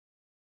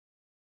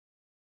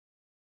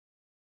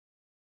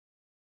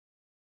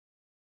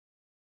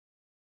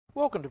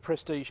Welcome to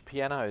Prestige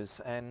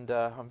Pianos, and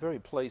I'm very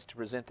pleased to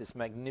present this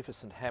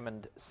magnificent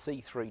Hammond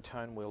C3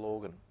 Tone Wheel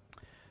organ.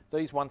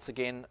 These once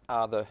again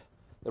are the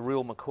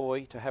real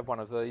McCoy. To have one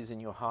of these in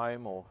your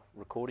home or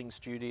recording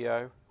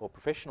studio or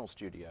professional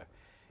studio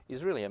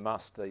is really a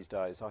must these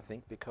days, I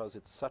think, because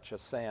it's such a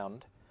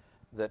sound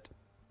that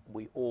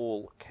we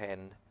all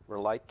can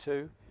relate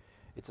to.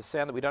 It's a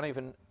sound that we don't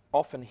even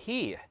often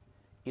hear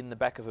in the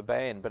back of a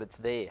band, but it's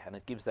there and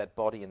it gives that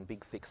body and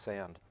big thick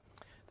sound.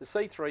 The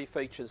C3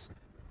 features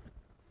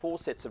 4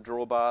 sets of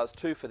drawbars,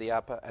 2 for the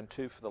upper and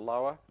 2 for the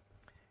lower.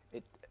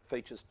 It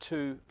features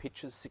 2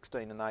 pitches,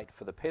 16 and 8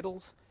 for the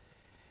pedals.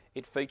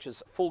 It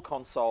features full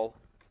console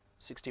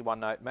 61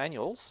 note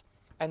manuals.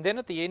 And then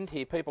at the end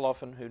here, people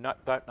often who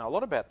don't know a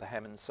lot about the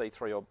Hammond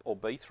C3 or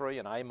B3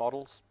 and A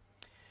models,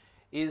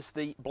 is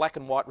the black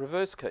and white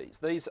reverse keys.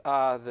 These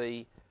are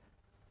the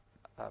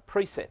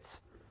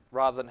presets.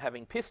 Rather than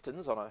having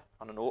pistons on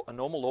a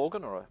normal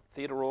organ or a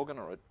theatre organ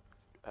or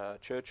a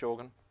church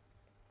organ,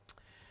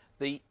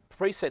 the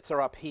presets are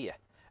up here,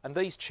 and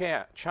these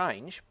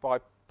change by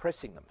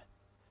pressing them.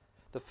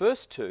 The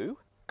first 2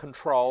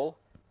 control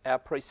our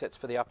presets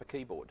for the upper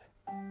keyboard.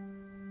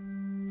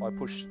 If I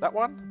push that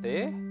one,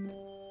 there,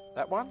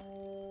 that one,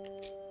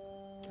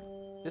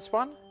 this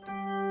one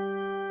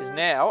is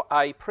now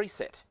a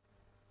preset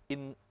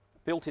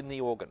built in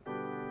the organ.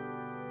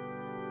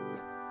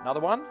 Another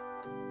one.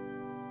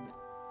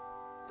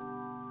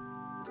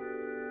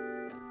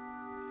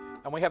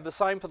 And we have the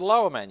same for the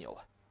lower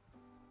manual.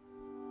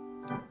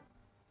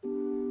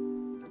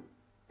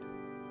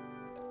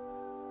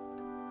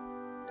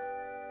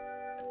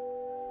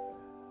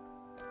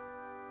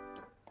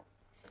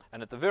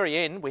 And at the very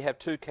end we have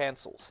 2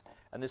 cancels,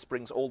 and this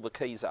brings all the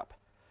keys up.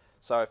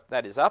 So if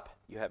that is up,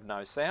 you have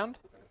no sound.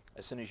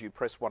 As soon as you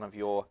press one of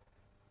your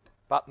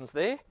buttons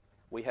there,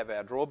 we have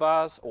our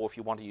drawbars, or if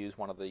you want to use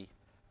one of the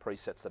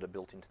presets that are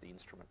built into the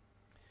instrument.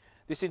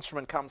 This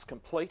instrument comes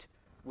complete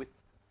with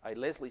a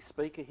Leslie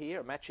speaker here,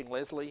 a matching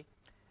Leslie,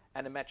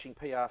 and a matching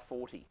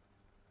PR40.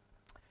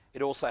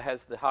 It also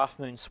has the half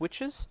moon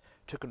switches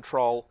to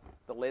control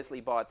the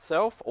Leslie by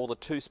itself or the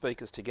 2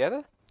 speakers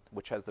together,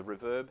 which has the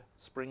reverb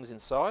springs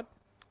inside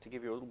to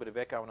give you a little bit of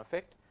echo and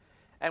effect.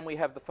 And we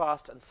have the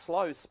fast and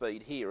slow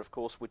speed here, of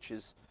course, which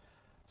is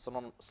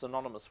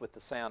synonymous with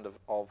the sound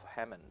of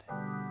Hammond.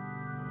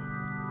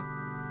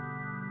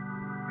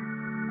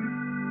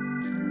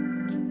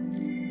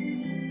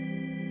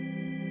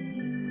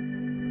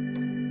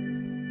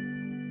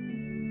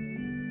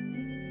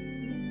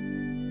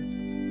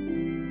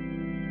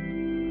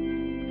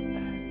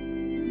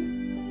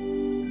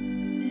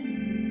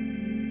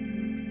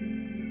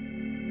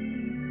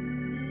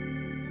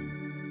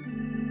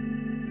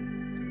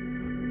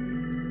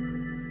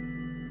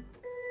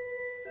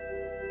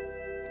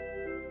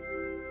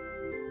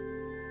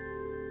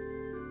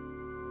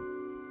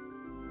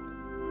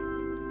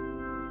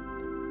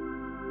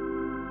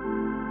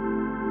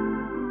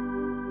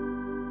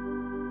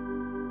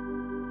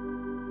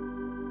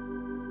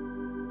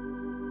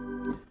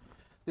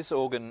 This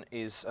organ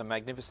is a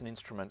magnificent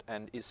instrument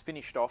and is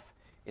finished off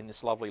in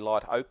this lovely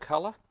light oak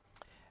colour,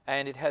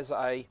 and it has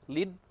a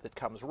lid that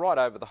comes right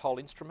over the whole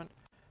instrument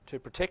to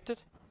protect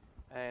it,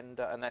 and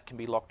that can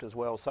be locked as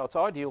well. So it's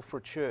ideal for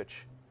a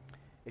church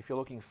if you're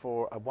looking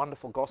for a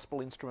wonderful gospel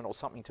instrument or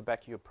something to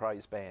back your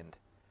praise band.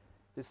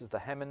 This is the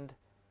Hammond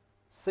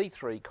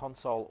C3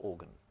 Console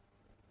Organ.